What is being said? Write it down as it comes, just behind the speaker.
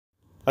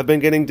I've been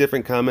getting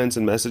different comments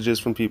and messages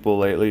from people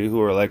lately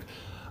who are like,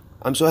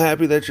 I'm so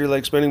happy that you're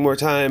like spending more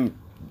time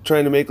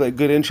trying to make like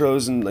good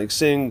intros and like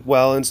sing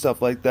well and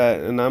stuff like that.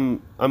 And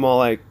I'm all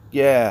like,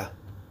 yeah.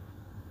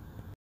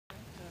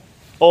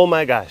 Oh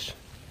my gosh.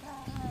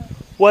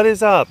 What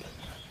is up?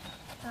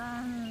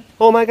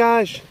 Oh my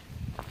gosh.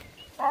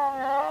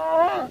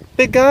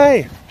 Big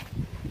guy.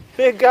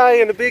 Big guy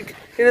in a big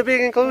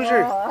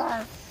enclosure.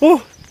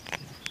 Oh.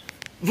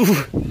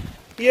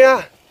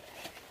 Yeah.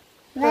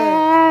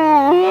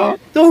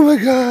 Oh my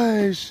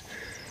gosh.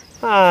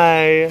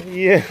 Hi.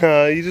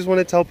 Yeah, you just want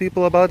to tell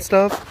people about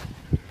stuff?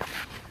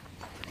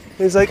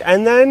 He's like,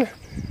 and then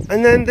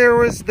there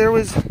was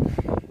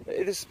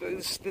this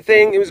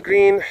thing, it was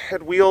green,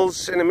 had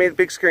wheels, and it made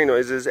big scary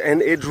noises,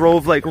 and it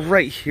drove like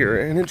right here,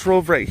 and it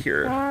drove right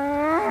here.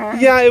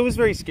 Yeah, it was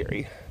very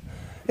scary.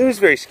 It was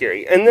very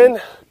scary. And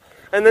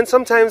then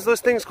sometimes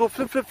those things go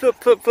flip, flip, flip,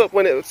 flip, flip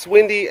when it's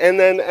windy, and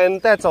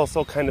that's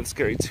also kind of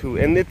scary too.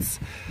 And this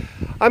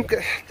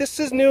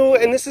is new,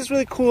 and this is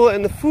really cool,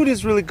 and the food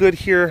is really good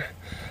here,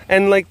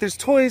 and like there's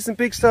toys and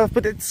big stuff,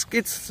 but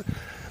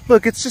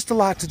look, it's just a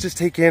lot to just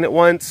take in at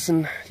once,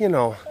 and you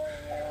know,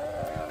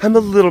 I'm a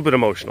little bit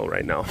emotional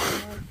right now.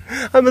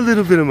 I'm a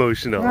little bit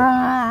emotional.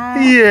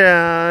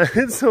 Yeah,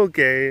 it's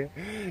okay.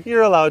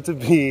 You're allowed to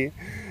be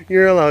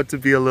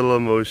a little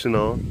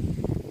emotional.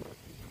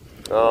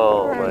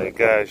 Oh my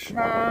gosh.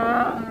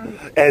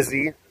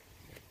 Ezzy.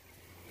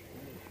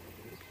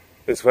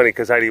 It's funny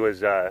because Heidi was,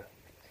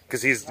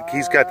 because he's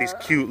got these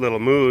cute little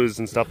moos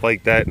and stuff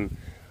like that, and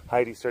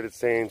Heidi started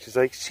saying, she's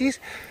like,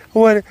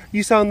 what,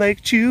 you sound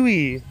like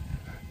Chewy.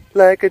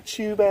 Like a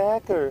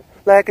Chewbacca,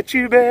 like a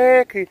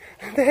Chewbacca,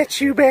 that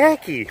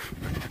Chewbacca.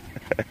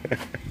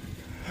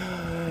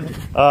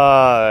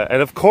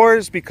 And of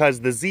course,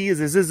 because the Z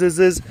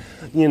is,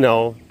 you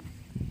know,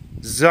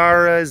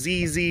 Zara,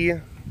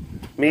 Zizi,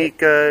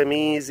 Mika,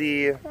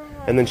 Mizi,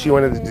 and then she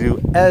wanted to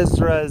do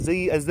Ezra,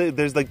 Z,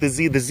 there's like the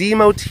Z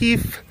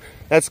motif,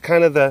 that's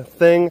kind of the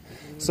thing.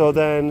 So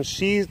then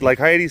she, like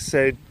Heidi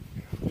said,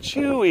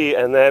 Chewy,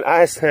 and then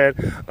I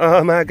said,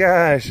 oh my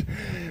gosh,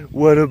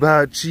 what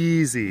about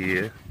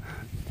cheesy?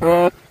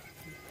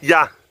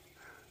 Yeah,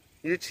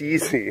 you're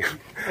cheesy.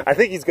 I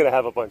think he's gonna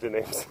have a bunch of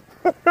names.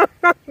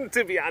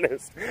 To be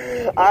honest,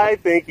 I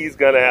think he's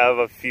gonna have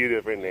a few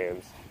different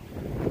names.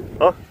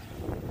 Oh,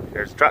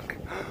 there's a truck.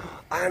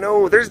 I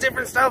know, there's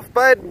different stuff,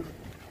 bud.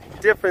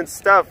 Different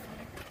stuff.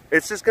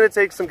 It's just gonna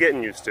take some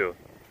getting used to.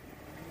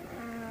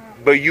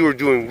 But you are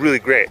doing really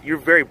great. You're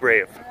very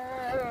brave.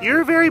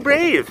 You're very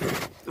brave.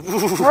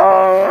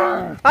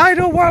 I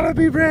don't want to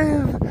be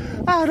brave.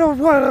 I don't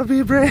want to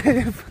be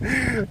brave.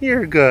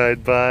 You're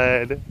good,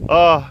 bud.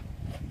 Oh,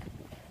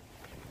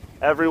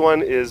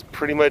 everyone is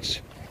pretty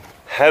much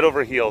head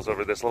over heels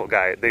over this little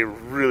guy. They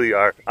really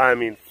are. I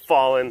mean,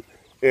 fallen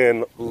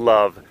in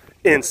love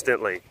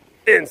instantly.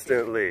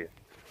 Instantly.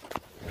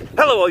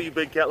 Hello, all you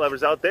big cat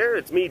lovers out there.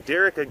 It's me,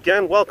 Derek,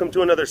 again. Welcome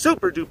to another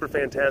super duper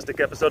fantastic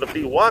episode of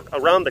the Walk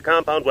Around the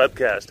Compound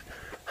webcast.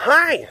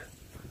 Hi.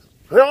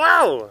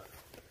 Hello.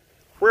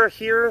 We're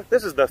here.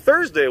 This is the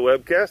Thursday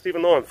webcast,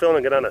 even though I'm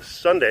filming it on a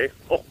Sunday.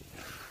 Oh.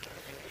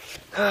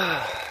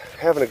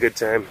 Having a good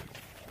time.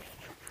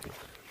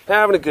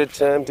 Having a good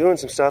time, doing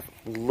some stuff.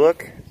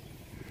 Look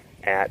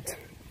at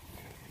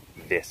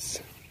this.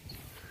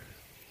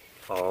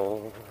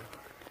 Oh,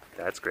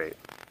 that's great.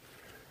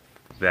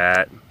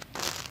 That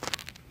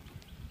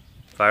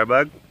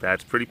firebug,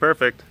 that's pretty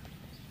perfect.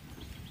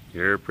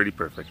 You're pretty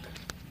perfect.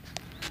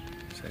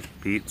 Said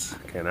Pete's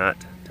cannot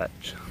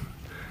touch.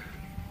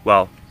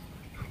 Well,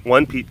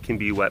 one Pete can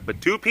be wet,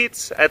 but two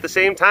Pete's at the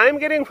same time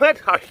getting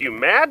wet? Are you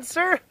mad,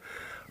 sir?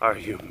 Are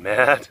you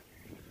mad?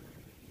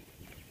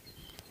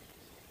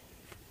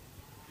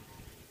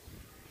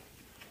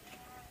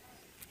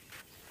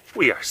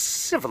 We are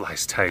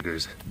civilized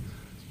tigers.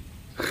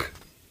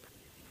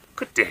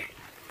 Good day.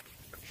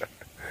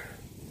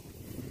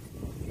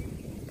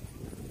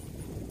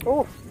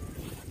 Oh,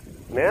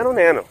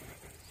 nano.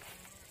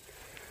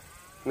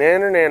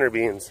 Nanner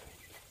beans.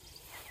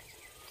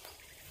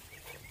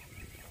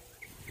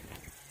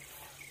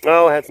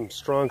 Oh, had some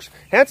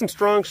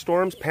strong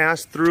storms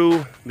pass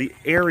through the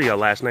area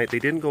last night. They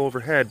didn't go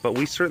overhead, but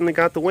we certainly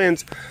got the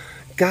winds.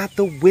 Got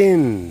the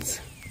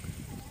winds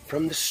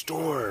from the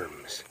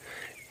storms.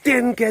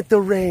 Didn't get the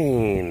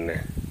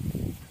rain.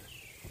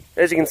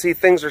 As you can see,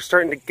 things are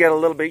starting to get a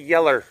little bit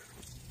yeller.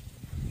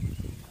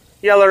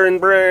 Yeller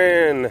and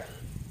bran.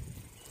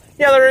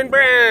 Yeller and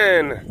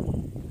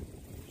bran.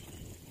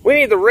 We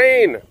need the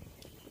rain.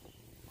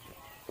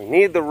 We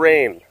need the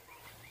rain.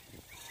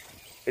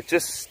 It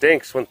just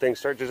stinks when things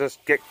start to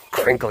just get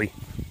crinkly.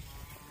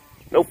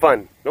 No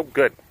fun. No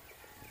good.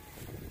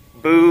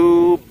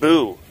 Boo,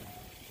 boo.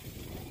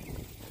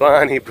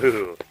 Bonnie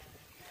boo.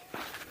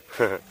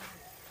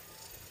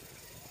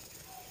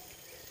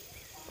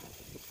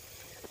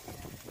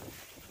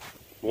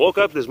 Woke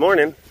up this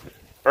morning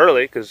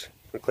early because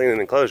we're cleaning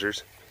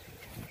enclosures,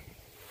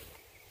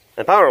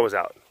 and power was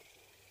out.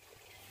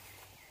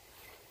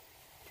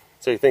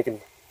 So you're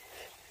thinking,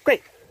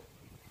 great,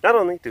 not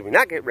only did we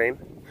not get rain,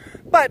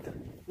 but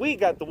we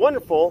got the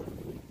wonderful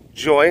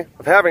joy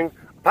of having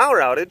a power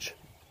outage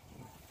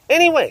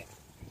anyway.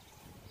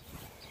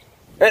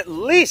 At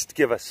least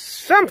give us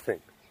something.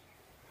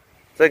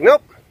 It's like,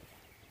 nope.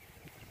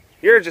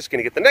 You're just going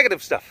to get the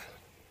negative stuff.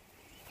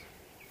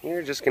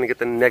 You're just going to get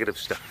the negative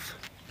stuff.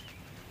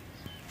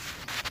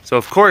 So,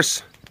 of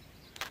course,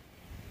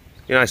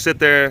 you know, I sit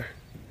there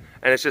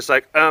and it's just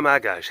like, oh my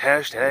gosh,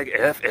 hashtag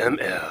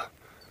FML.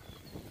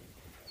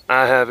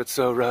 I have it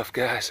so rough,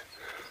 guys.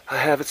 I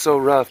have it so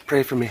rough.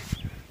 Pray for me.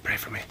 Pray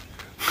for me.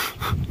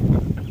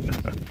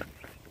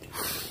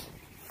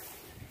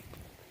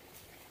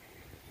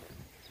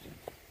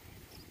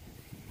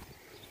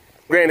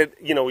 Granted,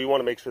 you know, we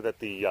want to make sure that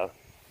the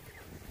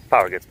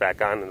power gets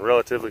back on in a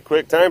relatively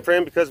quick time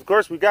frame because, of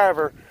course, we got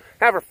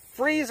have our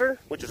freezer,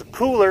 which is a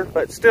cooler,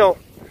 but still.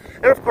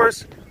 And of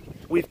course,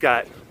 we've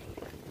got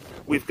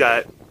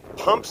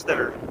pumps that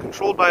are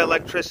controlled by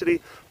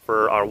electricity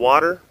for our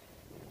water.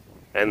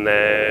 And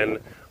then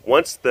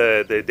once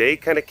the day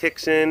kind of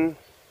kicks in,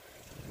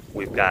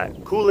 we've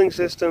got cooling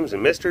systems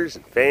and misters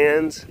and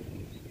fans.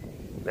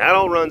 That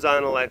all runs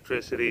on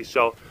electricity.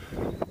 So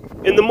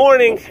in the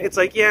morning, it's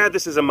like, yeah,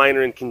 this is a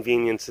minor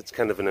inconvenience. It's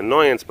kind of an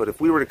annoyance. But if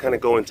we were to kind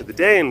of go into the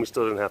day and we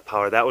still didn't have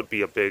power, that would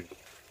be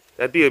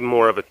that'd be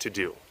more of a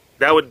to-do.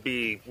 That would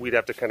be, we'd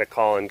have to kind of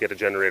call and get a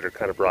generator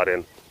kind of brought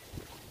in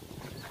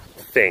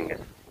thing.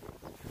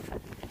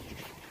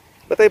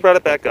 But they brought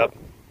it back up,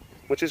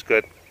 which is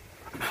good.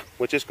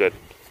 Which is good.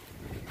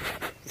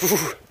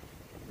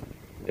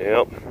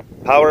 Yep.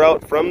 Power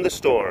out from the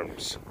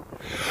storms.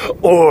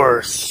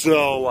 Or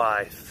so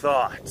I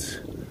thought.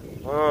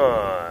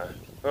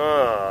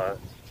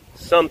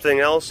 Something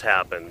else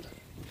happened.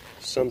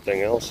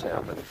 Something else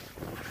happened.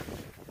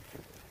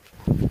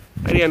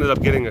 I ended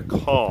up getting a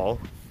call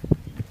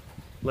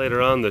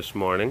later on this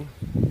morning.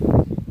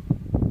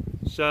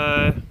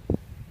 So,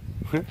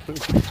 trying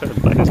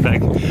to buy his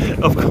back.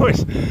 Of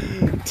course,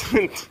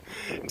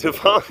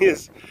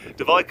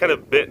 Deval kind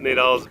of bit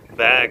Nadal's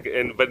back,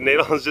 but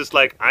Nadal's just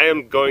like, I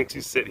am going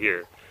to sit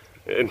here.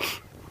 And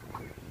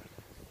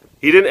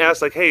he didn't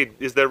ask like, hey,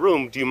 is there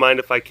room? Do you mind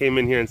if I came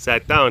in here and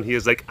sat down? He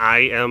is like, I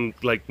am,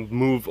 like,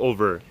 move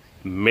over.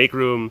 Make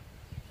room.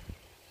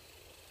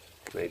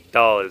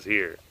 Nadal is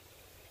here.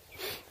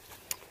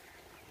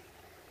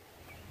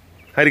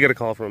 I had to get a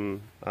call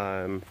from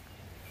a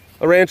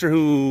rancher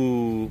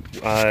who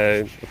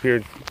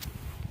appeared,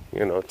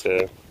 you know,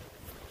 to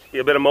be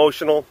a bit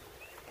emotional.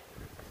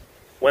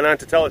 Went on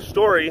to tell a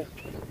story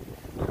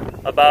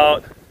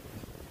about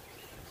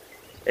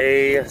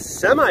a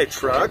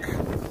semi-truck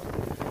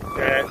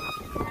that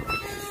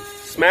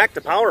smacked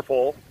a power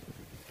pole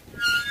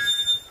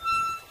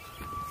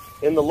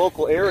in the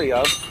local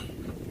area,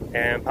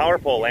 and power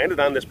pole landed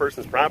on this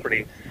person's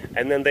property,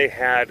 and then they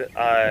had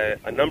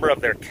a number of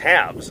their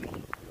calves.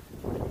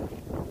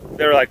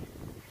 They were like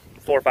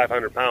 400 or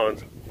 500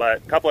 pounds, but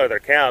a couple of their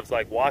calves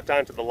like walked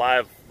onto the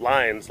live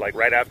lines like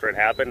right after it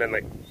happened and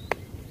like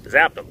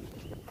zapped them,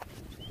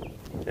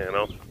 you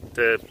know,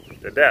 to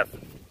death.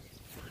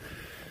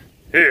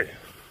 Here.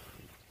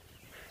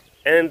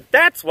 And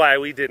that's why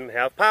we didn't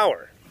have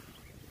power.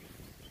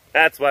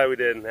 That's why we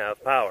didn't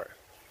have power.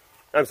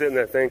 I'm sitting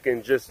there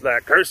thinking, just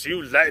like, curse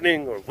you,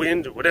 lightning or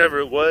wind or whatever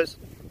it was.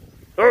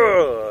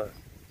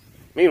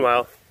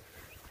 Meanwhile,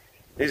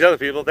 these other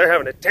people, they're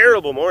having a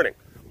terrible morning.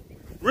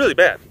 Really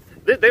bad.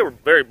 They were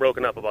very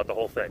broken up about the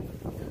whole thing.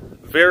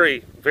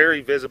 Very,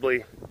 very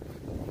visibly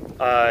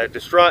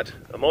distraught,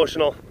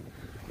 emotional.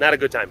 Not a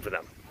good time for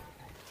them.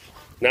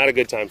 Not a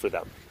good time for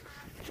them.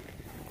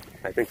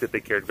 I think that they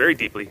cared very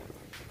deeply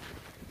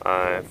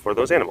for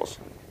those animals,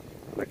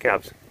 the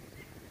calves.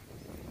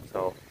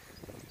 So,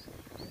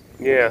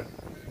 yeah,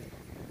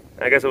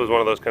 I guess it was one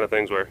of those kind of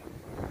things where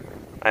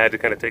I had to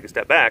kind of take a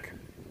step back,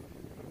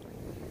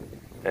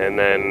 and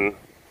then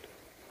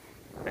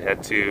I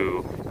had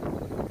to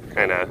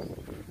kind of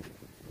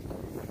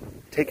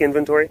take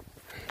inventory,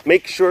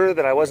 make sure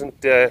that I wasn't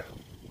being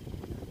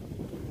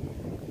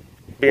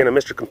a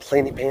Mr.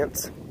 Complainy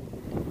Pants.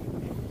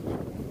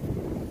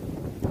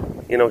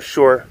 You know,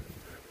 sure,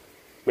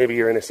 maybe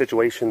you're in a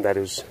situation that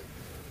is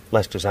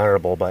less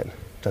desirable, but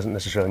doesn't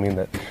necessarily mean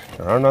that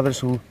there aren't others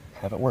who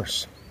have it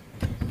worse.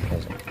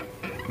 Because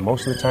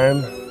most of the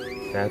time,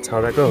 that's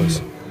how that goes.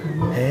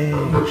 Hey,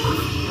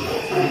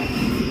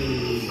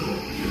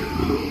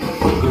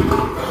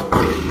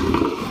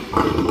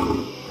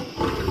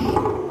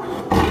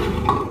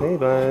 hey,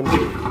 bud.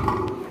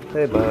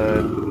 Hey,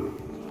 bud.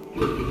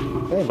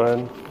 Hey,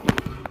 bud.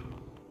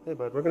 Hey,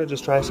 bud, we're gonna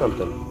just try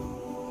something.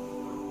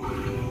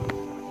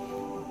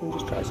 We'll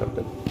just try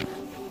something.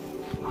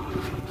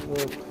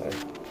 Okay.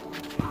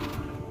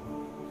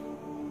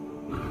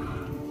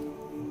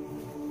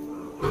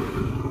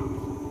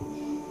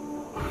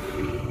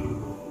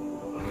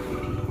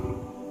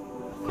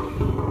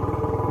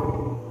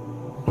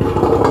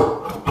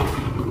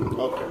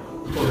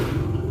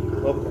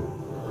 Okay.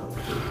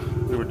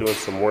 We were doing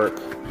some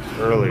work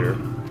earlier.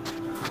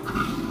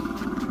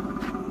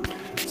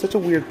 It's such a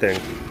weird thing.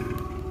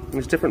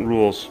 There's different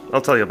rules.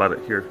 I'll tell you about it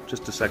here.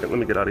 Just a second. Let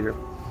me get out of here.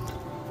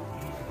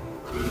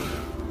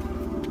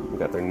 We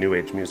got their new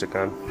age music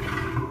on.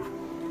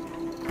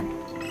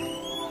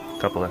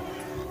 Couple of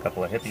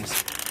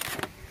hippies.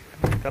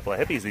 Couple of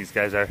hippies these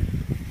guys are.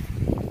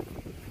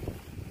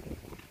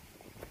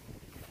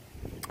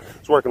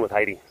 It's working with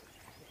Heidi.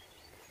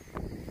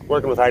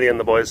 Working with Heidi and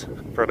the boys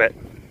for a bit.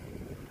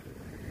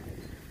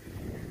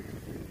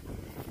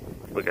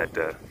 We got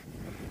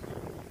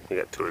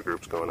tour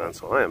groups going on,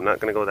 so I am not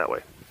going to go that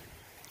way.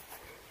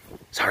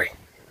 Sorry.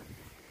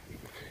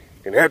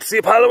 Didn't have to see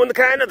Apollo in the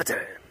car another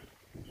time.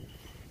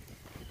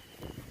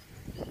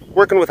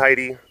 Working with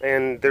Heidi,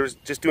 and there's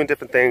just doing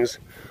different things.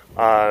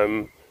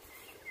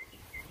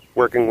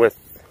 Working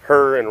with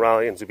her and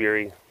Raleigh and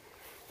Zubiri,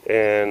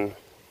 and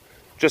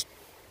just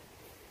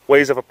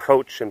ways of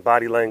approach and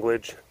body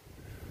language.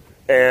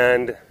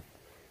 And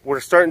we're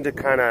starting to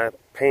kind of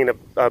paint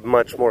a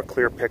much more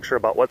clear picture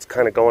about what's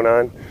kind of going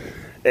on.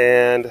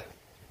 And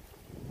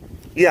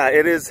yeah,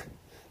 it is.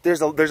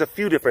 There's a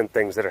few different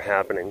things that are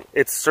happening.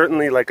 It's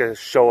certainly like a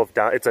show of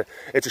it's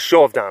a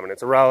show of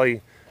dominance.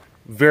 Raleigh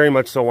very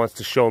much so wants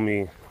to show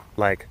me,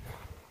 like,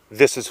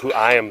 this is who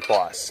I am,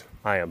 boss.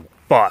 I am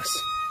boss.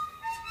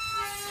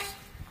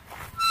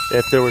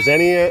 If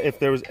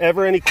there was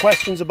ever any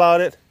questions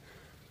about it,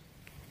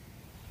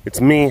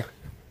 it's me.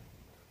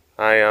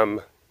 I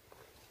am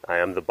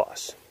the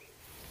boss.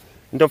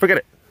 And don't forget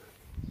it.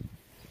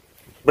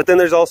 But then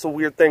there's also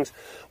weird things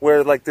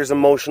where, like, there's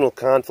emotional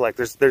conflict.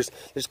 There's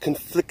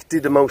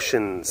conflicted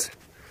emotions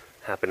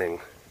happening.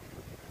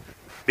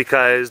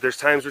 Because there's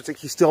times where it's like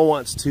he still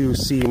wants to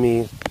see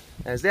me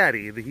as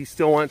daddy. He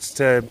still wants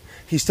to,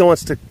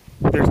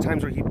 there's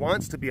times where he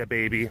wants to be a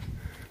baby,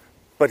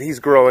 but he's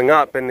growing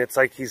up, and it's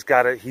like he's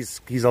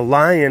a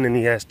lion, and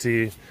he has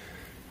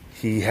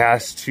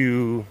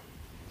to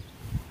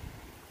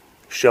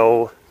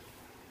show,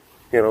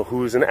 you know,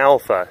 who's an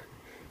alpha.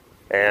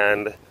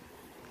 And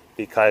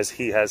because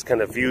he has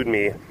kind of viewed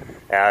me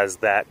as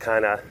that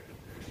kind of,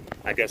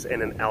 I guess,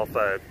 in an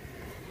alpha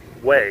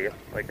way,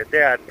 like a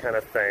dad kind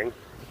of thing.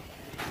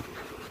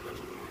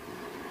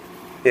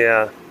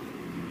 Yeah.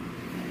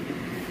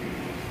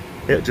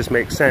 It just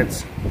makes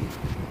sense.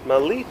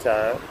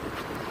 Malita,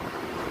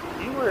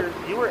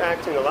 you were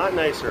acting a lot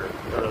nicer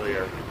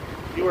earlier.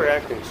 You were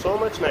acting so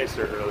much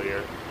nicer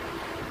earlier.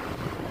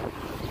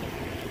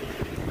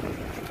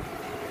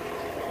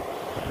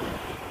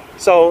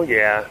 So,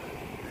 yeah.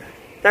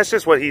 That's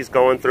just what he's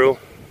going through.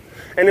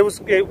 And it was,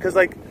 because,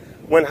 like,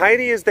 when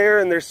Heidi is there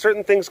and there's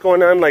certain things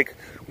going on, like,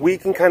 we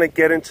can kind of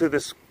get into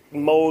this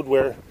mode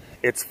where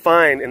it's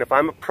fine. And if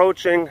I'm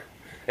approaching,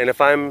 and if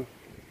I'm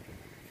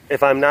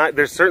not,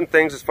 there's certain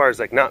things as far as,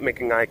 like, not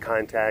making eye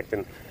contact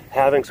and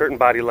having certain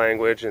body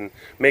language and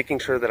making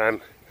sure that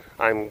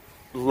I'm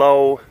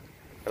low,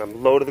 and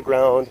I'm low to the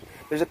ground.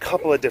 There's a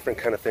couple of different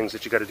kind of things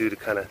that you got to do to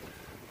kind of,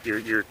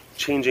 you're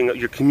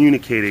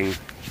communicating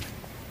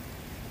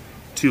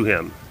to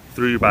him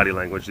through your body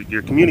language.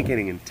 You're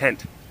communicating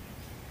intent.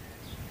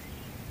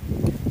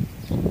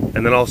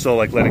 And then also,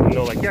 like, letting him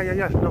know, like,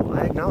 yeah, no,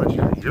 I acknowledge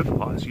you're the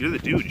boss, you're the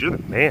dude, you're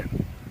the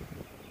man.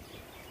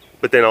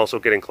 But then also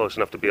getting close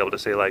enough to be able to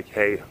say, like,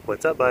 hey,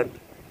 what's up, bud?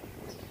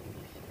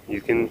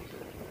 You can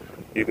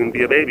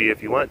be a baby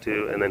if you want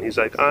to. And then he's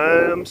like,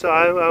 I'm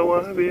sorry, I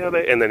want to be a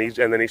baby. And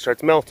then he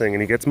starts melting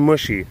and he gets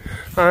mushy.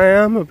 I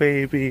am a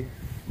baby.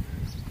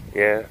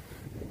 Yeah.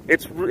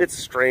 It's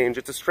strange.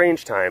 It's a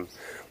strange time.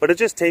 But it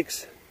just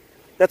takes,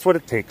 that's what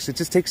it takes. It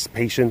just takes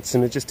patience,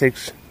 and it just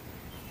takes,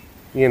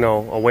 you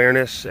know,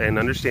 awareness and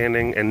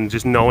understanding, and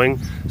just knowing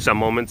some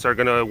moments are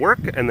going to work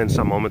and then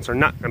some moments are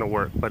not going to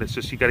work. But it's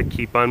just, you got to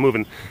keep on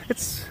moving.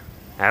 It's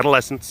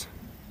adolescence.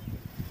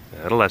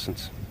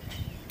 Adolescence.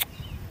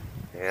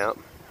 Yeah.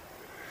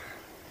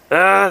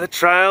 The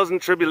trials and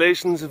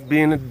tribulations of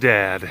being a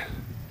dad.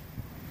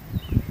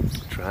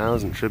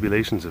 Trials and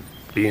tribulations of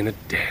being a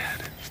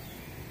dad.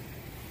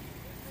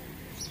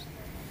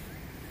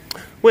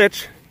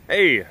 Which,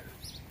 hey,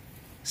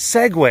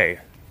 segue.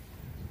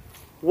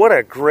 What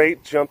a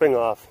great jumping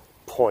off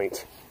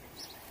point.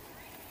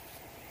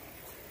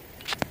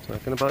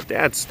 Talking about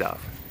dad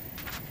stuff.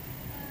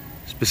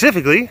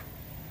 Specifically,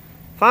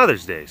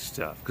 Father's Day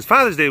stuff. Because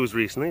Father's Day was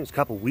recently, it was a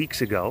couple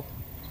weeks ago.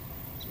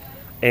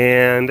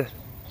 And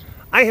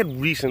I had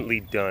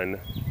recently done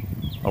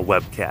a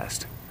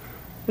webcast.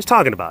 I was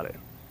talking about it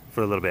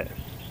for a little bit.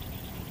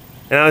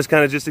 And I was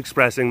kind of just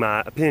expressing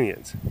my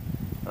opinions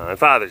on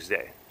Father's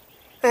Day.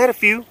 I had a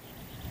few.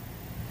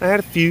 I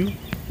had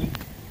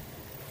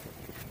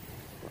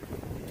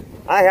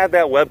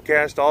that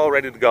webcast all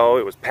ready to go.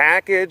 It was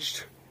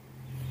packaged.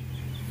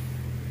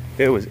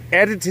 It was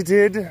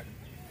edited.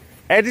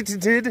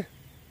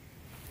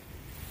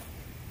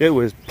 It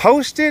was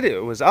posted.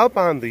 It was up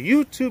on the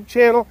YouTube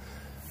channel.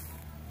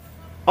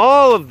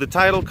 All of the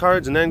title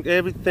cards and then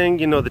everything,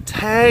 you know, the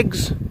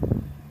tags,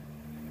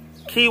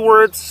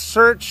 keywords,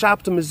 search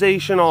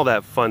optimization, all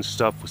that fun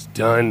stuff was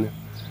done.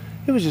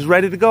 It was just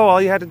ready to go. All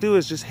you had to do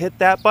is just hit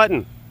that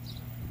button.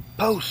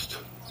 Post.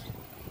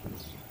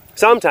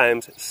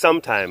 Sometimes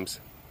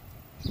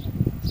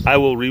I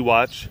will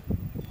rewatch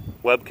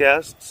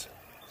webcasts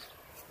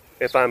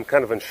if I'm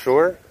kind of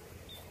unsure.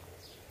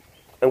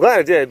 I'm glad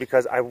I did,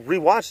 because I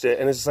rewatched it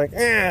and it's just like,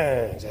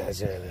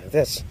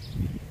 this.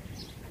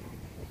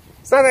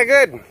 It's not that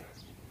good.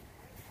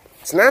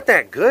 It's not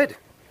that good.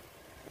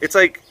 It's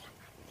like,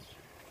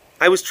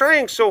 I was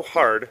trying so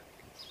hard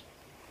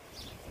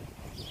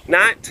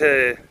not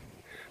to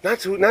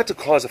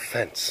cause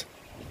offense.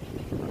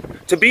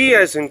 To be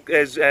as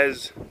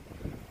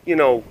you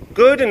know,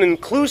 good and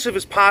inclusive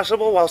as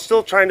possible while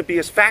still trying to be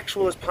as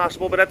factual as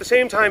possible, but at the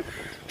same time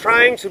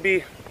trying to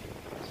be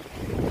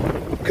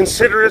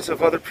considerate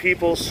of other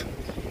people's,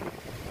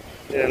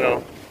 you know,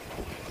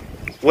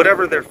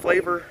 whatever their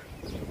flavor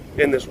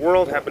in this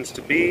world happens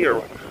to be,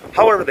 or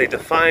however they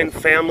define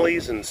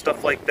families and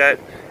stuff like that.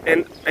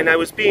 And I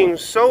was being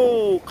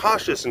so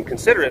cautious and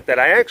considerate that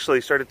I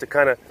actually started to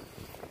kind of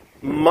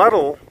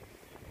muddle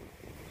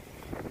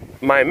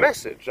my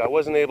message. I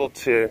wasn't able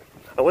to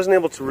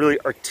really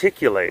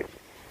articulate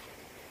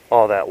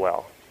all that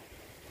well.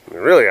 I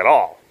mean, really at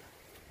all.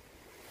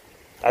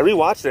 I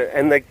rewatched it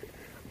and like,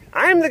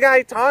 I'm the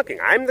guy talking.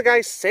 I'm the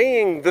guy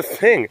saying the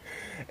thing.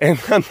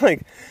 And I'm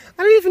like,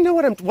 I don't even know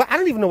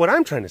what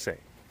I'm trying to say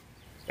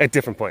at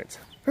different points.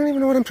 I don't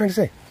even know what I'm trying to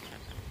say.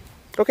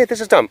 Okay, this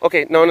is dumb.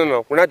 Okay,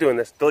 no. We're not doing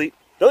this. Delete.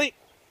 Delete.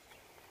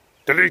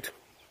 Delete.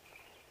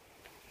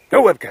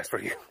 No webcast for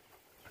you.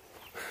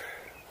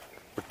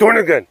 We're doing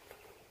it again.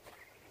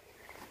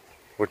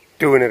 We're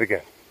doing it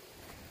again.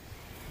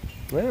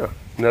 Yeah,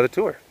 another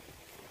tour.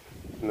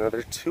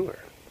 Another tour.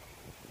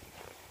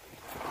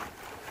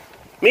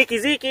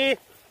 Meeky Zeeky!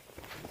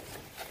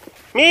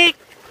 Meek!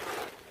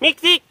 Meek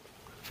Zeek!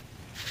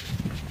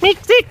 Meek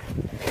Zeek!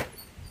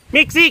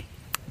 Meek Zeek!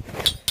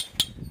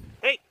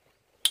 Hey!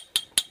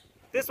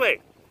 This way!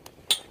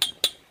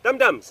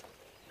 Dum-dums!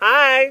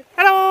 Hi!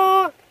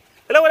 Hello!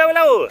 Hello, hello,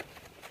 hello!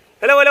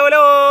 Hello, hello,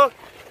 hello!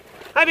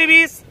 Hi,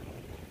 babies!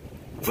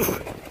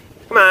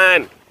 Come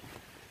on!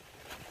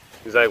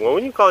 He's like, well,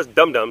 when you call us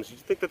dum-dums, you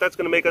think that that's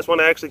going to make us want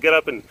to actually get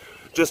up and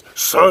just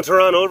saunter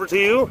on over to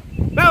you?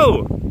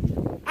 No!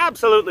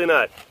 Absolutely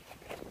not.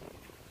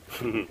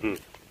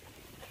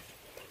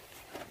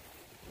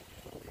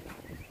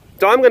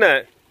 So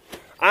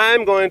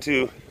I'm going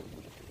to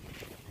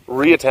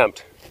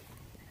reattempt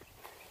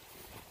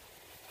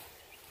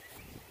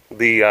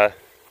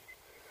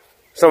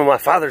some of my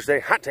Father's Day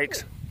hot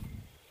takes.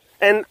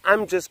 And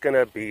I'm just going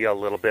to be a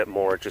little bit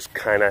more just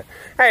kind of,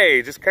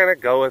 hey, just kind of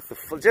go with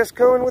just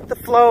going with the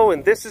flow,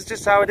 and this is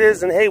just how it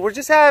is, and hey, we're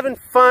just having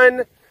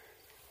fun.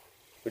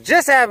 We're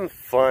just having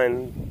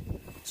fun.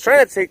 Just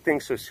trying to take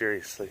things so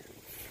seriously.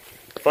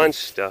 Fun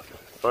stuff.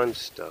 Fun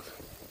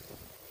stuff.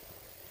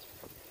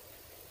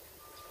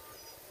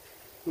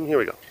 And here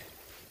we go.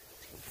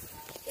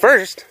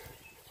 First,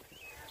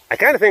 I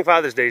kind of think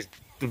Father's Day is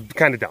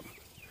kind of dumb.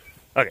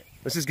 Okay,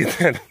 let's just get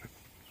that.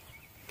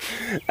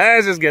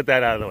 Let's just get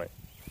that out of the way.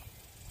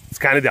 It's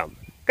kind of dumb.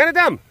 Kind of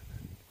dumb.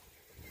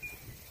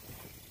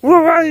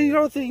 Well,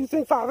 you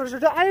think fathers are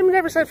dumb? I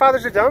never said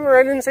fathers are dumb, or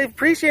I didn't say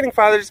appreciating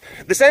fathers.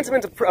 The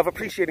sentiment of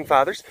appreciating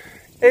fathers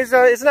is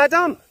not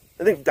dumb.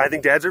 I think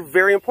dads are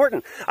very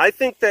important. I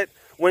think that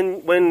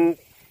when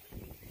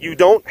you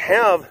don't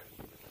have,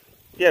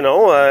 you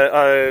know,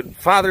 a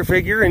father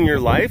figure in your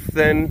life,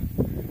 then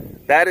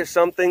that is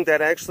something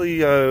that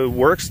actually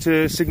works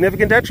to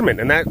significant detriment,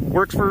 and that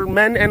works for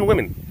men and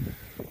women,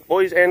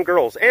 boys and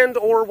girls, and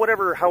or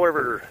whatever,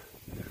 however,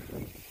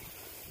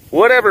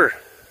 whatever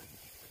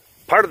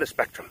part of the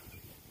spectrum.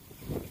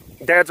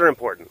 Dads are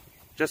important,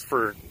 just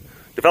for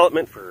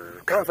development,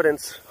 for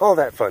confidence, all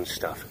that fun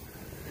stuff.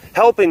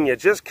 Helping you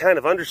just kind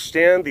of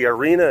understand the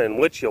arena in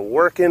which you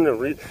work in,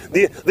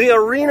 the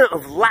arena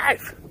of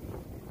life.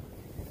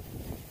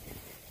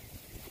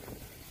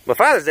 But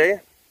Father's Day,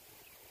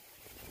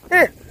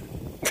 I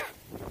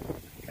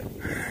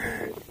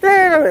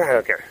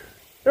don't care.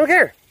 I don't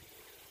care.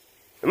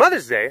 And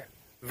Mother's Day,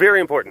 very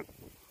important.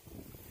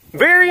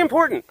 Very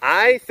important.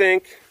 I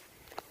think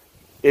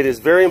it is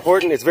very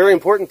important. It's very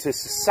important to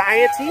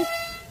society.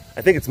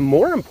 I think it's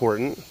more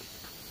important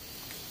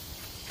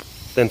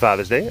than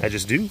Father's Day. I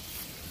just do.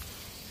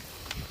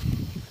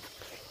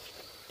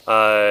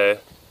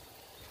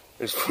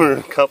 It's for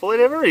a couple of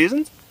different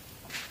reasons.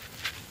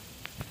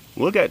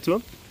 We'll get to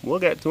them. We'll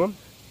get to them.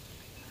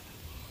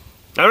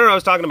 I remember I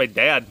was talking to my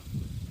dad.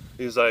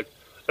 He was like,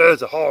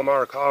 it's a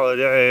Hallmark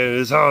holiday.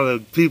 It's how the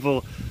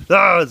people,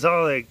 it's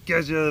how they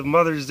get you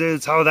Mother's Day.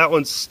 It's how that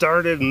one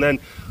started. And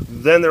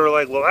then they were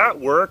like, well, that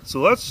worked.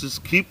 So let's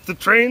just keep the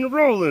train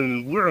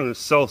rolling. We're going to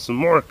sell some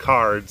more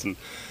cards. And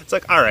it's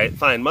like, all right,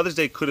 fine. Mother's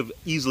Day could have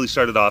easily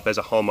started off as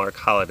a Hallmark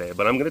holiday.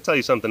 But I'm going to tell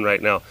you something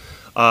right now.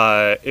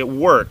 It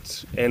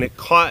worked. And it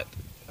caught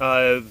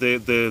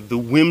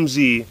the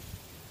whimsy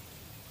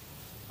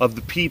of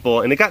the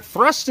people. And it got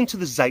thrust into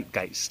the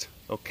zeitgeist.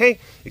 Okay?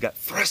 It got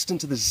thrust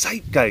into the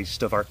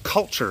zeitgeist of our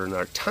culture and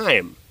our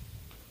time.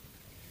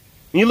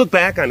 When you look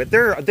back on it,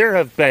 there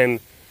have been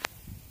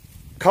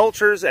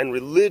cultures and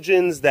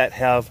religions that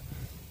have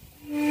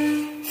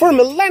For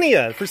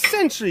millennia, for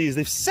centuries,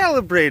 they've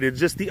celebrated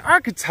just the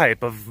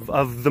archetype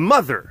of the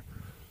mother.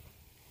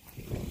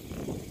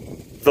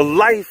 The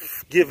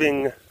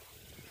life-giving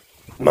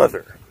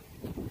mother.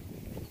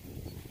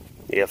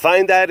 You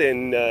find that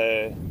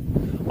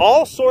in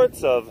all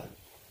sorts of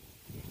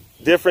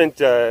different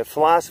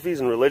philosophies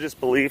and religious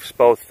beliefs,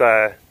 both,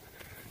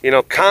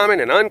 common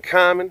and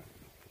uncommon,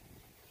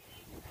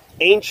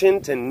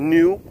 ancient and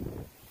new.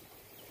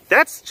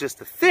 That's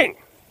just a thing.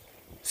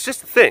 It's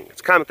just a thing.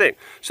 It's a common thing.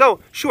 So,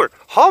 sure,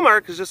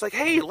 Hallmark is just like,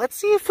 hey, let's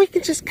see if we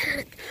can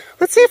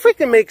let's see if we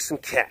can make some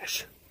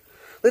cash.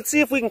 Let's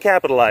see if we can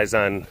capitalize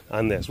on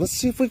this. Let's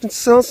see if we can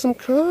sell some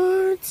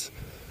cards.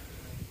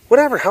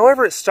 Whatever,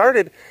 however it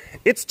started,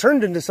 it's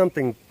turned into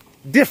something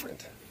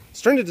different.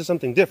 It's turned into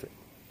something different.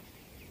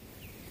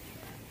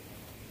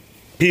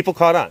 People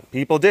caught on.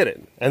 People did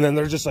it. And then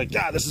they're just like,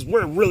 yeah,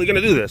 we're really going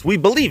to do this. We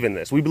believe in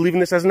this. We believe in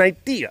this as an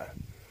idea.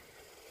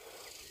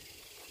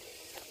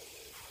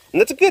 And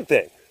that's a good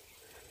thing.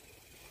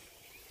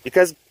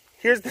 Because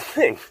here's the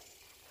thing.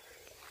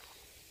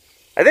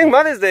 I think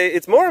Mother's Day,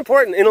 it's more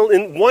important in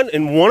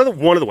one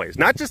of the ways.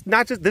 Not just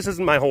this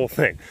isn't my whole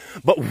thing,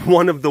 but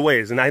one of the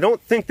ways. And I don't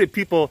think that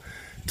people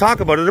talk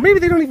about it, or maybe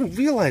they don't even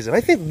realize it.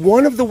 I think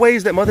one of the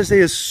ways that Mother's Day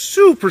is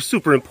super,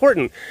 super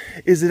important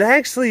is it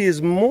actually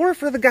is more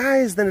for the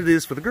guys than it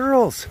is for the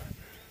girls.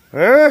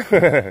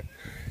 It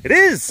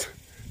is.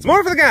 It's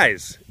more for the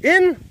guys.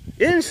 In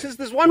just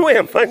this one way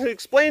I'm trying to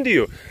explain to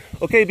you.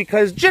 Okay,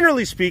 because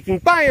generally speaking,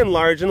 by and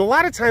large, and a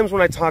lot of times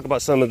when I talk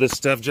about some of this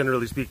stuff,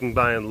 generally speaking,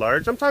 by and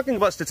large, I'm talking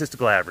about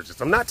statistical averages.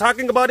 I'm not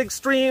talking about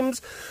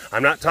extremes.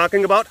 I'm not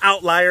talking about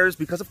outliers,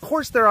 because of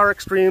course there are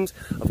extremes.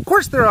 Of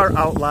course there are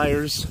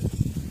outliers.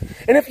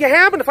 And if you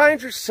happen to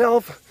find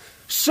yourself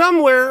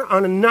somewhere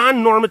on a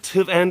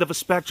non-normative end of a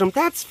spectrum,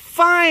 that's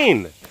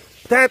fine.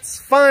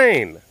 That's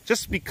fine.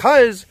 Just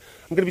because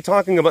I'm going to be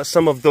talking about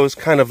some of those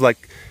kind of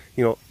like,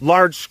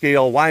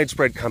 large-scale,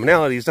 widespread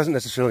commonalities doesn't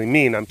necessarily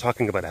mean I'm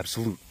talking about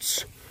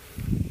absolutes.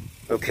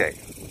 Okay,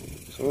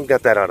 so we've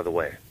got that out of the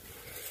way.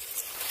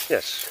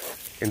 Yes,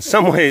 in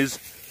some ways,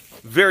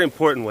 very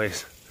important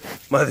ways,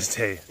 Mother's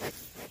Day,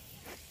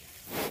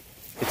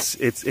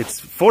 it's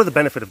for the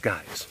benefit of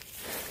guys.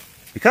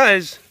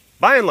 Because,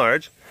 by and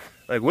large,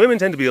 like women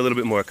tend to be a little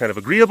bit more kind of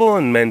agreeable,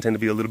 and men tend to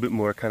be a little bit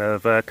more kind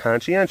of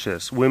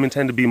conscientious. Women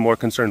tend to be more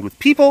concerned with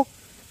people,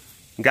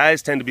 and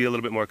guys tend to be a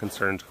little bit more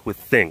concerned with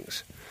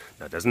things.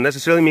 That doesn't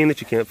necessarily mean that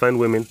you can't find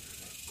women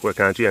who are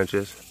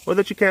conscientious, or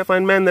that you can't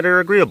find men that are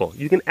agreeable.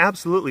 You can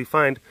absolutely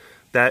find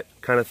that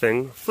kind of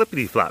thing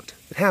flippity-flopped.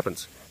 It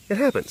happens. It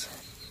happens.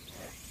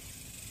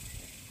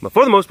 But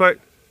for the most part,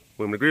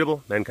 women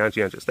agreeable, men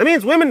conscientious. That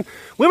means women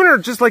are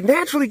just like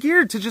naturally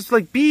geared to just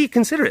like be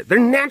considerate. They're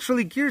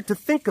naturally geared to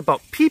think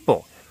about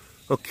people.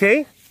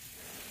 Okay?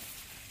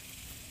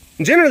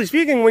 Generally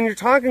speaking, when you're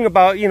talking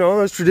about,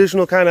 those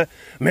traditional kind of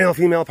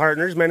male-female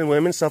partners, men and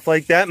women, stuff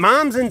like that,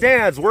 moms and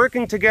dads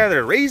working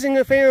together, raising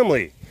a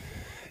family,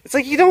 it's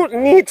like you don't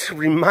need to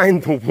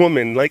remind the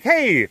woman, like,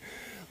 hey,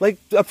 like,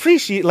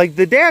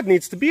 the dad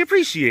needs to be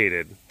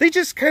appreciated. They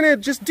just kind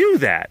of just do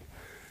that.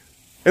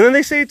 And then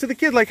they say to the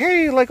kid, like,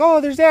 hey, like,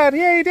 oh, there's dad,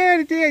 yay,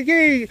 dad,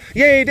 yay,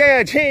 yay,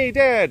 dad, yay,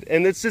 dad.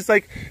 And it's just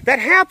like, that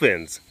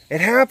happens.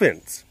 It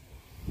happens.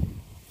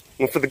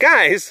 And for the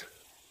guys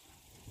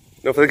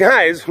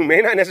who may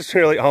not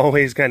necessarily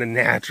always kind of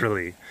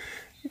naturally,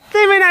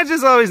 they may not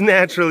just always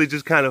naturally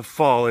just kind of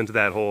fall into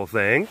that whole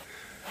thing.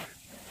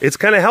 It's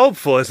kind of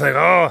helpful. It's like,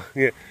 oh,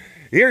 yeah.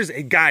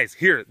 Guys,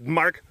 here,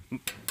 mark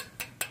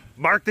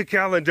the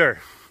calendar.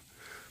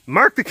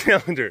 Mark the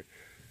calendar.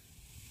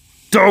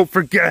 Don't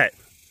forget.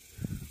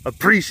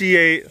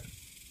 Appreciate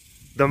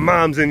the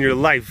moms in your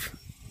life.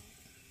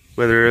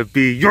 Whether it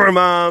be your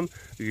mom,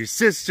 or your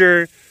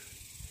sister,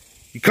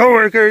 your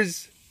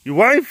coworkers, your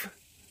wife,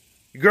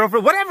 your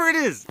girlfriend, whatever it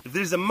is. If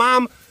there's a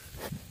mom,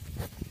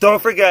 don't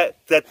forget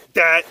that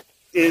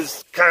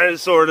is kind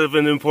of sort of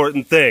an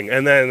important thing.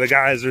 And then the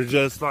guys are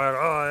just like,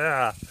 oh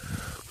yeah,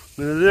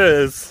 it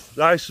is.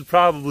 I should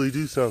probably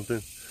do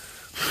something.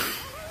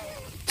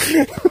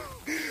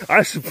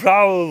 I should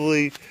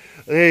probably,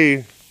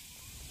 hey,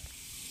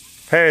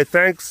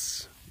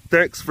 thanks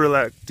for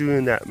like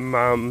doing that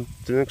mom,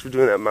 thanks for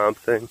doing that mom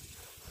thing.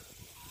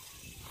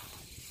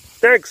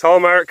 Thanks,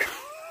 Hallmark.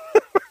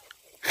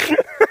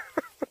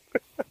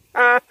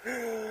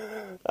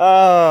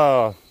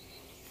 Oh,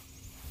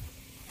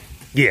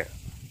 yeah,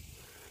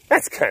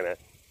 that's kind of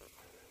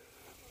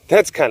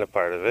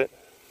part of it.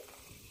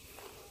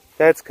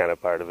 That's kind of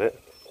part of it.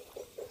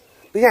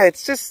 But yeah,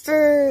 it's just,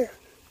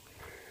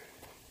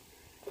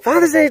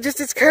 Father's Day,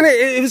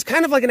 it was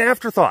kind of like an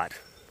afterthought.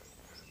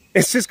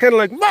 It's just kind of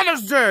like,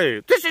 Mother's Day,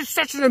 this is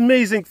such an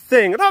amazing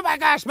thing. And oh my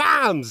gosh,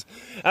 moms.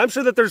 I'm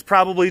sure that there's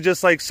probably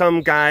just like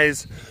some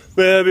guys,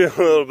 maybe a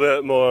little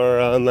bit more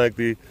on like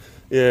the,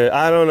 yeah,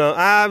 I don't know,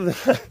 I'm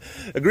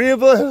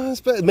agreeable,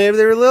 maybe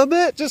they're a little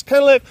bit, just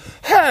kind of like,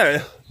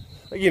 hey,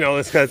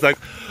 it's kind of like,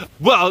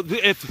 well,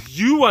 if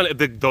you want,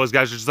 those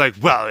guys are just like,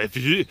 well, if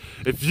you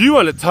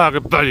want to talk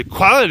about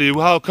equality,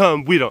 well, how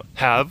come we don't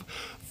have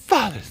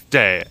Father's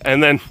Day.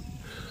 And then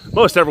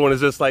most everyone is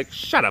just like,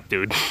 shut up,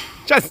 dude.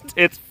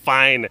 It's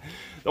fine.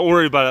 Don't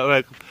worry about it.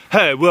 Like,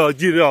 hey, well,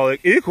 you know, like,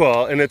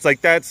 equal. And it's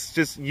like, that's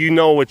just, you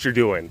know what you're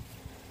doing.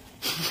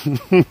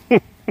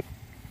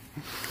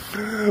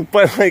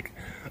 But like,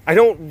 I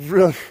don't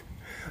really,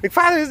 like,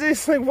 Father's Day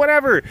is like,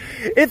 whatever.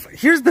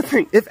 Here's the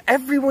thing, if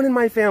everyone in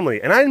my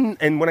family,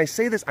 and when I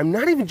say this, I'm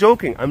not even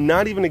joking, I'm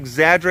not even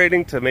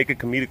exaggerating to make a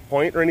comedic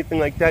point or anything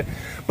like that,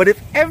 but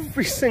if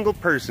every single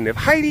person, if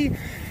Heidi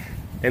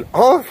and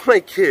all of my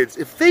kids,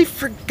 if they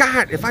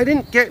forgot, if I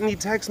didn't get any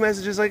text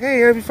messages like, hey,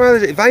 happy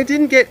Father's Day, if I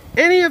didn't get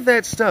any of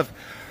that stuff,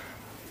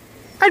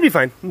 I'd be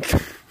fine.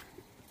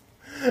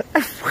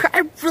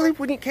 I really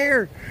wouldn't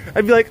care.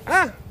 I'd be like,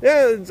 yeah,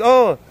 it's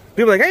all.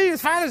 People are like, hey,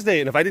 it's Father's Day.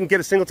 And if I didn't get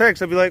a single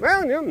text, I'd be like,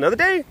 well, you know, another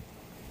day.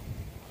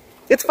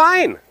 It's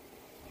fine.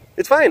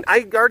 It's fine.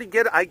 I already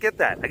get it. I get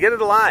that. I get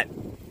it a lot.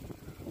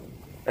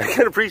 I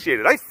get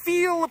appreciated. I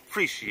feel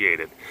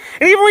appreciated.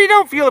 And even when you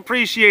don't feel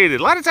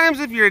appreciated, a lot of times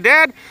if you're a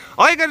dad,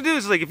 all you gotta do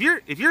is like, if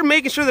you're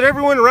making sure that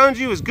everyone around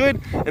you is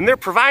good and they're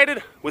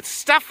provided with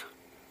stuff,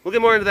 we'll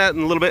get more into that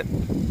in a little bit.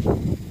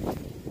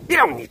 You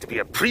don't need to be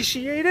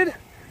appreciated.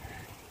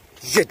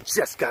 You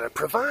just gotta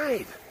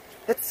provide.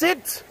 That's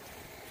it.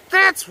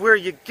 That's where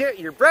you get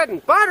your bread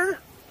and butter.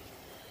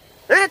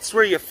 That's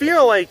where you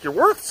feel like you're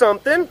worth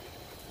something.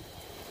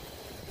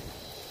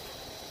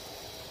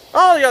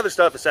 All the other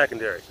stuff is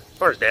secondary, as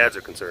far as dads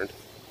are concerned.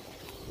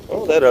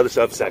 All that other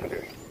stuff is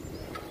secondary.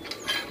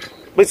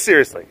 But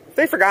seriously, if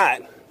they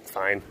forgot, it's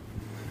fine.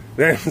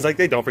 Then it's like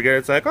they don't forget.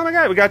 It's like, oh my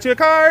God, we got you a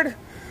card.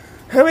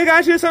 And we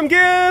got you some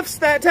gifts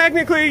that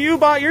technically you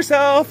bought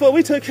yourself, but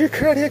we took your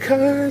credit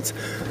cards.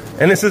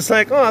 And it's just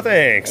like, oh,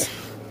 thanks.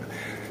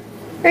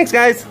 Thanks,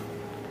 guys.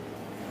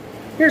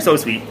 You're so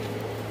sweet.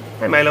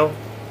 Hi, Milo.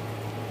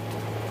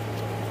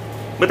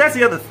 But that's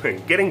the other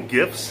thing, getting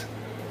gifts.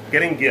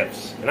 Getting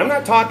gifts. And I'm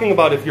not talking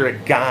about if you're a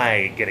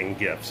guy getting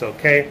gifts,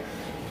 okay?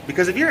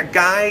 Because if you're a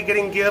guy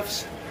getting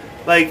gifts,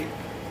 like,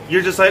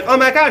 you're just like, oh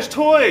my gosh,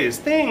 toys,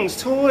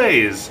 things,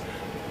 toys.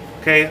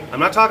 Okay? I'm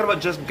not talking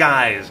about just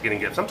guys getting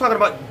gifts. I'm talking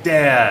about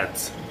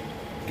dads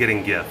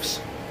getting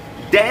gifts.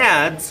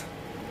 Dads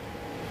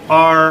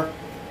are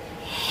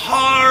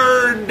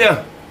hard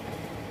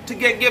to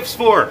get gifts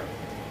for.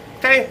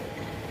 Okay?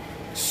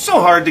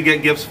 So hard to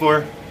get gifts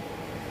for.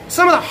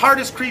 Some of the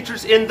hardest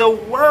creatures in the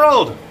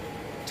world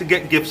to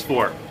get gifts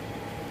for.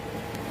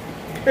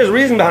 There's a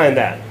reason behind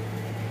that.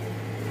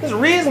 There's a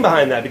reason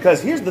behind that,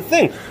 because here's the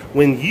thing.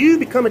 When you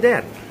become a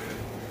dad,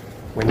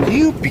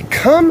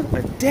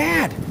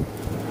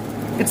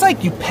 it's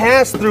like you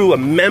pass through a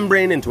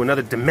membrane into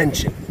another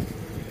dimension.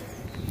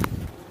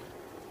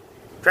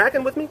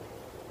 Tracking with me?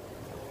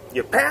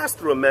 You pass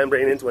through a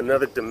membrane into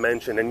another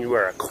dimension and you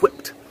are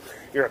equipped.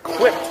 You're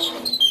equipped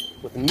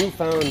with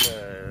newfound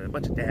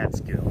bunch of dad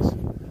skills.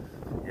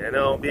 You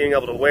know, being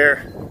able to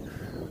wear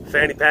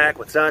fanny pack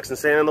with socks and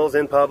sandals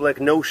in public,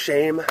 no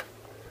shame.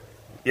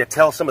 You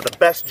tell some of the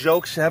best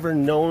jokes ever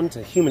known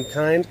to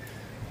humankind.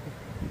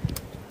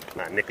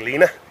 Come on,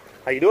 Nicolina.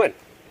 How you doing?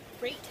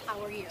 Great,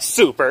 how are you?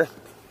 Super.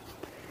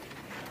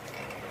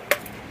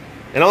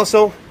 And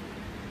also,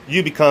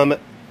 you become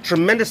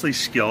tremendously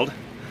skilled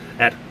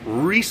at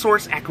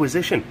resource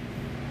acquisition.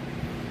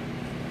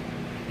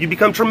 You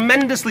become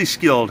tremendously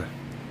skilled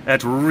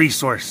at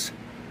resource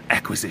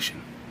acquisition.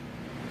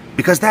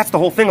 Because that's the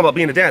whole thing about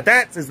being a dad.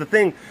 That is the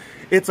thing.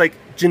 It's like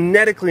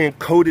genetically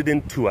encoded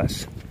into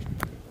us.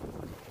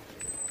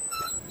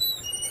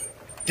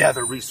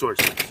 Gather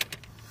resources.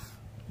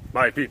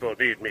 My people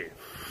need me.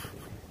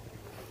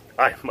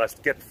 I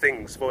must get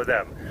things for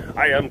them.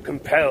 I am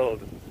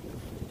compelled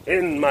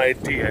in my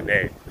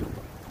DNA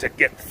to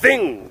get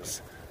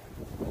things.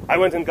 I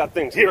went and got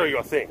things. Here are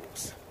your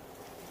things.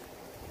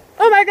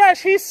 Oh my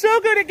gosh, he's so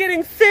good at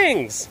getting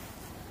things.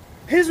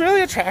 He's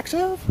really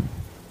attractive.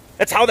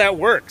 That's how that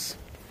works.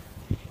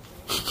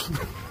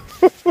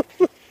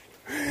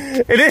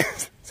 It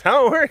is. That's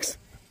how it works.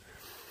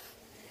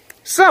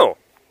 So,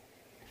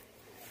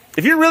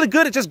 if you're really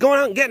good at just going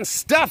out and getting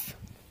stuff,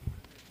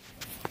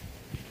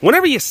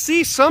 whenever you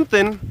see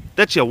something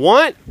that you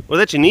want or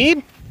that you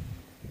need,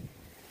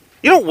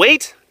 you don't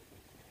wait.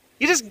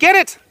 You just get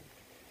it.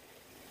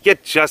 You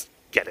just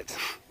get it.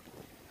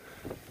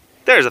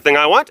 There's a thing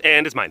I want,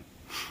 and it's mine.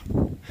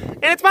 And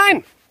it's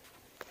mine.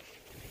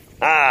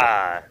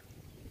 Ah,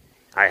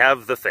 I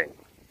have the thing.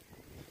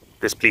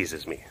 This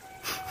pleases me.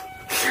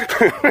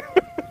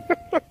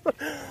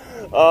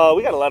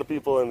 We got a lot of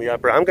people in the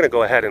upper. I'm going to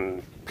go ahead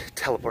and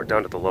teleport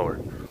down to the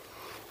lower.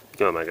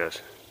 Oh my gosh.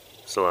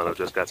 Solano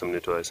just got some new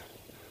toys.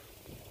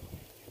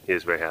 He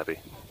is very happy.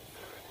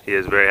 He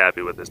is very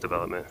happy with this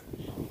development.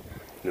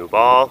 New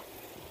ball.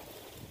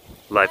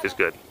 Life is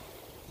good.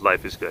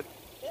 Life is good.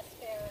 This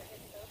bear is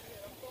so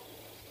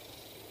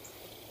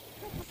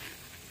beautiful.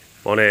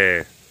 One.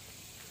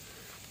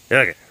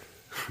 Okay.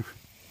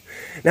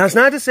 Now, it's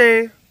not to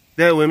say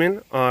that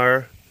women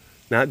are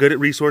not good at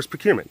resource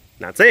procurement.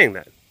 Not saying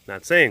that.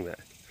 Not saying that.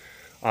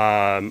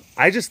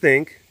 I just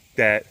think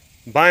that,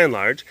 by and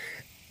large,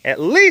 at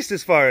least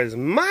as far as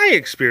my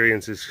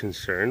experience is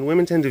concerned,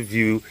 women tend to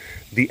view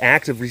the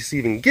act of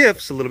receiving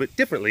gifts a little bit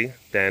differently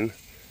than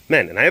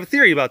men. And I have a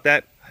theory about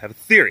that. I have a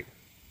theory,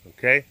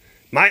 okay?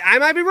 I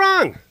might be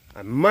wrong.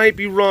 I might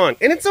be wrong.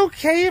 And it's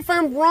okay if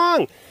I'm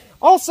wrong.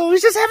 Also,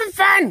 he's just having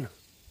fun.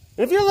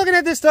 And if you're looking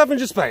at this stuff and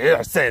just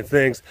like, saying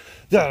things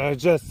that are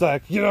just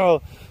like, you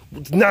know,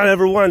 not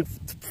everyone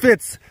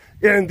fits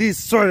in these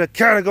sort of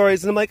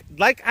categories. And I'm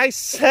like I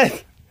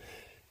said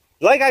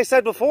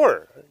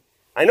before,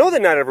 I know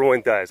that not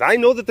everyone does. I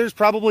know that there's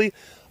probably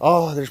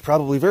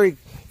very,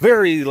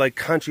 very like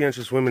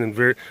conscientious women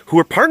and who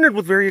are partnered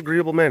with very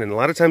agreeable men. And a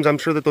lot of times I'm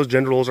sure that those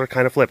gender roles are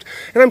kind of flipped.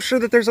 And I'm sure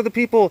that there's other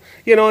people,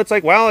 you know, it's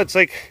like, you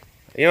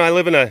know, I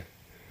live in a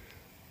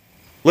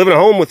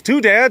home with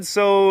two dads,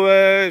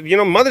 so, you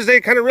know, Mother's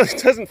Day kind of really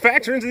doesn't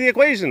factor into the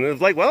equation.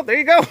 It's like, well, there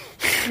you go.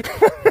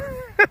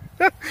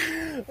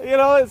 You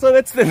know, so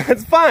that's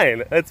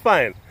fine. That's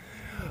fine.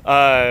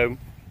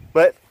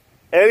 But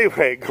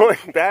anyway, going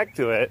back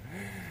to it,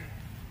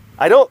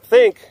 I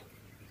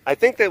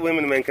think that women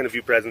and men kind of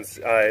view presence,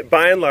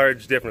 by and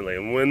large, differently.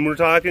 And when we're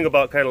talking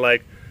about kind of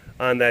like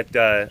on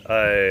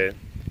that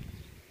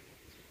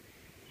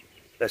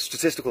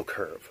statistical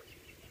curve,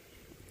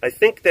 I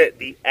think that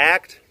the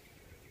act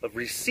of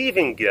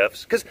receiving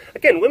gifts, because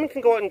again, women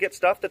can go out and get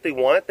stuff that they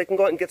want, they can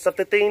go out and get stuff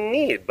that they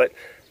need, but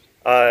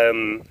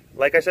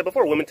like I said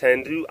before, women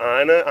tend to,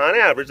 on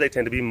average, they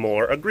tend to be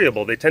more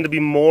agreeable. They tend to be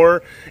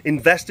more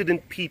invested in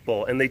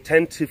people, and they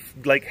tend to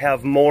like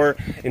have more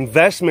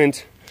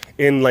investment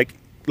in like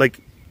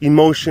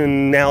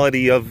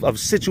emotionality of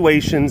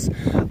situations,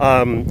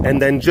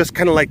 and then just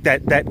kind of like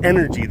that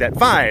energy, that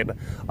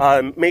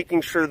vibe,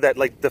 making sure that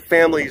like the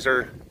families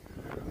are,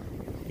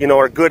 you know,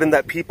 are good and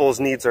that people's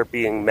needs are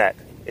being met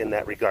in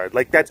that regard.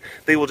 Like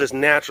they will just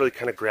naturally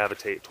kind of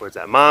gravitate towards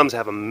that. Moms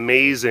have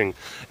amazing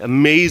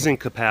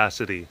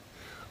capacity,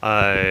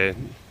 you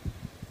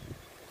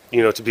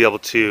know, to be able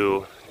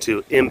to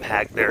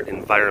impact their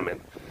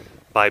environment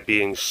by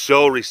being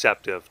so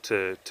receptive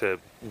to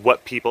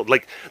what people,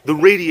 like the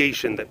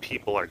radiation that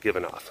people are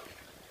giving off.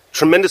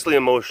 Tremendously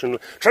emotionally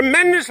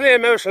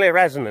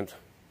resonant,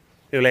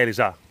 you ladies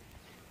are.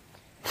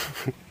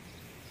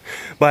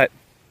 But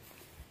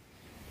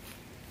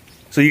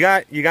so you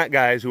got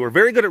guys who are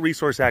very good at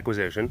resource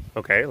acquisition,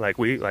 okay, like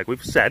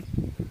we've said,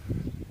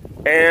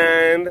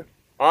 and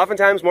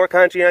oftentimes more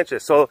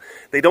conscientious. So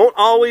they don't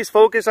always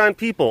focus on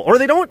people, or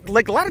they don't,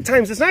 like a lot of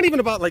times it's not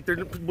even about like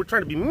we're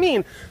trying to be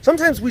mean.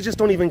 Sometimes we just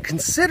don't even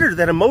consider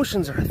that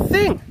emotions are a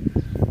thing.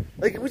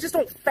 Like we just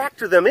don't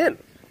factor them in.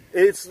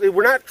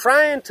 We're not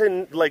trying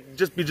to like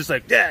just be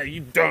like, yeah,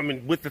 you dumb,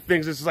 and with the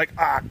things it's like,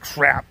 ah,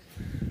 crap.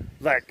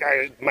 Like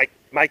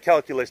my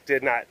calculus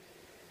did not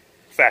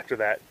factor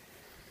that.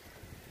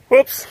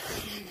 Whoops.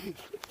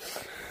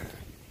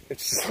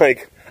 It's just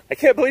like, I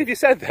can't believe you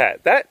said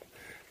that. That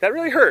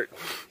really hurt.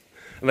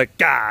 I'm like,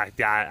 God,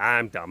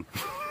 I'm dumb.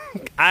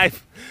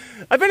 I've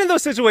been in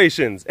those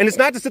situations, and it's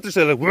not to sit there and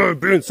say like, we're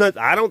being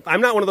sensitive.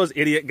 I'm not one of those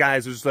idiot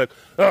guys who's just like,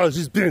 oh,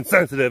 she's being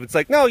sensitive. It's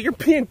like, no, you're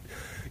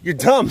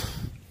dumb.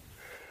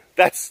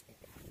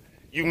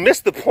 You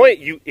missed the point,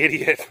 you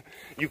idiot.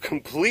 You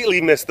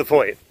completely missed the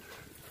point.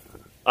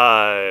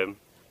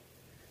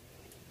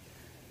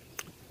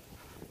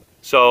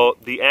 So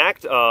the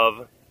act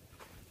of,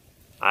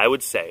 I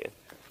would say,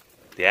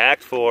 the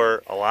act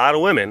for a lot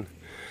of women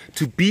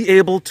to be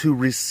able to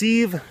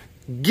receive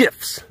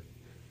gifts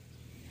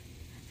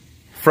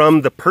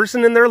from the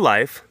person in their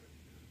life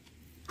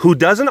who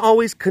doesn't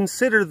always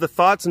consider the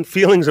thoughts and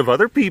feelings of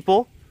other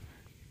people,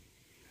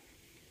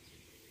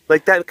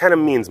 like that kind of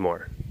means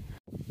more.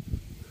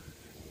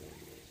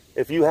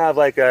 If you have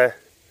like a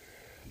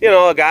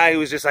guy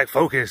who's just like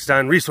focused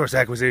on resource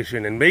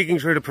acquisition and making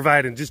sure to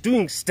provide and just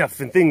doing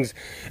stuff and things,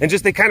 and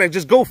just they kind of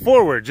just go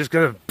forward, just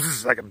kind of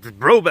like a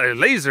robot,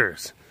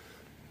 lasers.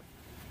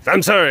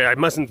 I'm sorry,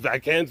 I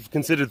can't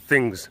consider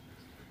things.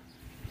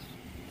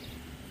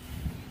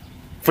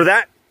 For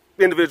that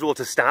individual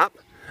to stop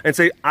and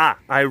say, I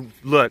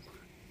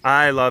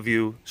love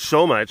you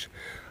so much,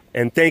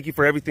 and thank you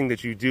for everything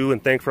that you do,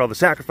 and thank you for all the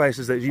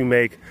sacrifices that you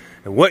make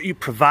and what you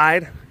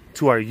provide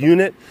to our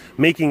unit,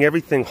 making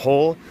everything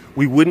whole.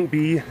 We wouldn't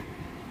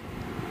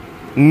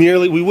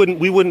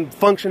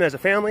function as a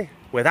family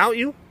without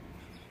you.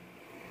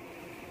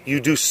 You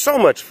do so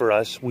much for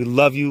us. We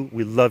love you.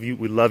 We love you.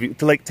 We love you.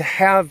 To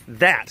have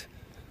that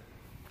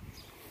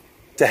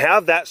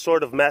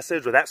sort of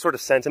message or that sort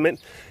of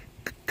sentiment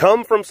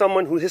come from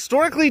someone who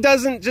historically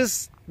doesn't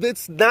just,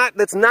 that's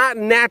not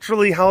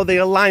naturally how they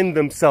align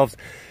themselves.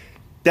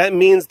 That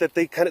means that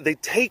they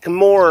take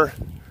more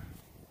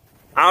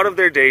out of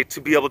their day to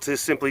be able to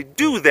simply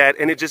do that,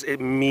 and it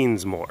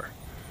means more.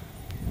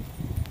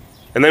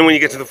 And then when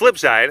you get to the flip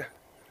side,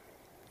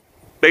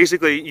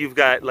 basically you've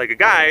got like a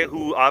guy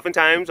who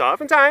oftentimes,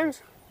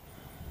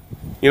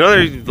 you know,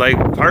 they're like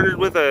partnered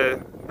with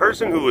a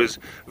person who is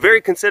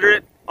very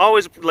considerate,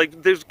 always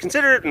like there's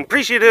considerate and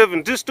appreciative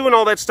and just doing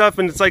all that stuff,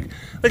 and it's like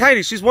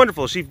Heidi, she's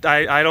wonderful.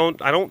 I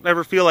don't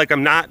ever feel like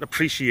I'm not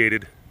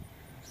appreciated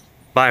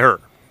by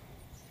her.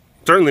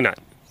 Certainly not.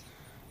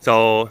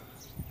 So,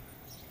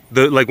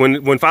 like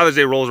when Father's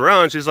Day rolls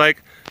around, she's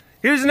like,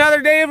 here's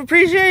another day of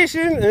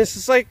appreciation. And it's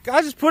just like,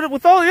 I'll just put it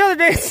with all the other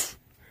days.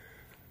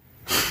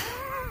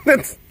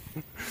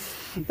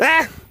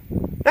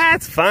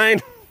 That's fine.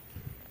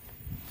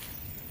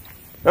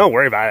 Don't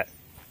worry about it.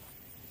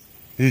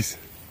 Jeez.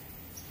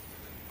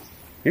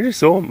 You're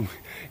so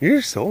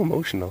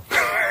emotional.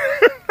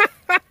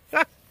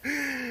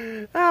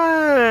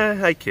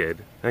 I kid.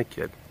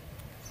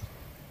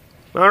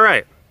 All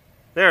right,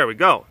 there we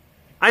go.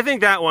 I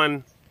think that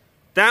one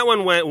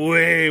went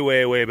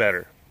way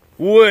better,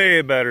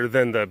 way better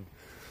than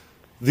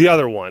the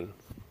other one.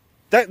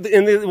 And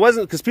it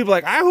wasn't because people are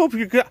like, I hope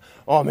you could.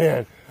 Oh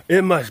man,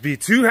 it must be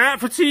too hot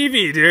for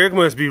TV. Derek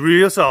must be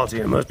real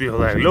salty. It must be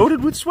like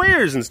loaded with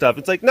swears and stuff.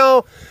 It's like,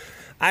 no,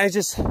 I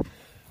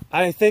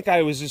think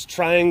I was just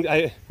trying.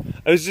 I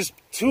was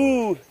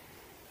too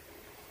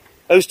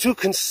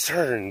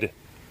concerned.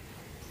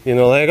 You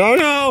know, like, oh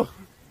no,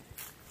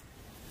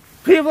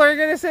 people are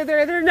gonna sit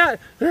there. They're not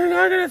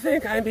gonna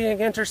think I'm being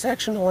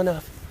intersectional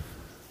enough.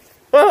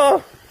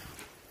 Oh,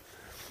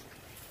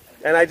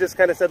 and I just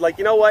kind of said, like,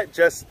 you know what?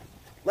 Just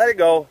let it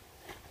go,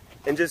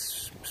 and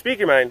just speak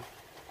your mind,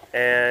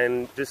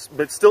 and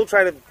but still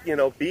try to, you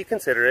know, be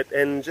considerate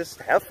and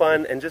just have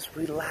fun and just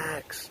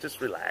relax.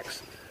 Just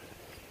relax.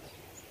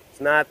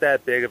 It's not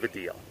that big of a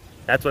deal.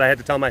 That's what I had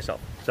to tell myself.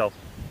 So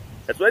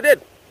that's what I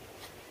did.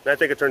 And I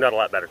think it turned out a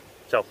lot better.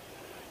 So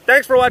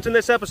thanks for watching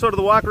this episode of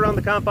the Walk Around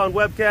the Compound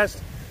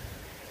webcast.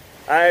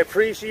 I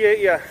appreciate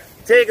you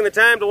taking the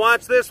time to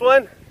watch this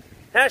one.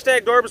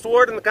 Hashtag Dorbus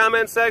Award in the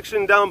comments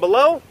section down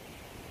below.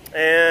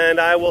 And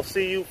I will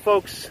see you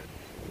folks,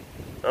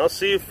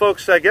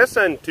 I guess,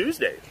 on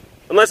Tuesday.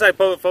 Unless I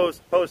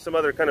post some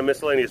other kind of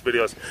miscellaneous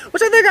videos,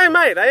 which I think I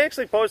might. I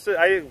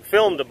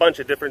filmed a bunch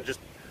of different just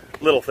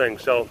little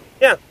things. So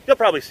yeah, you'll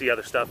probably see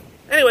other stuff.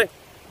 Anyway,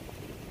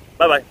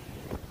 bye-bye.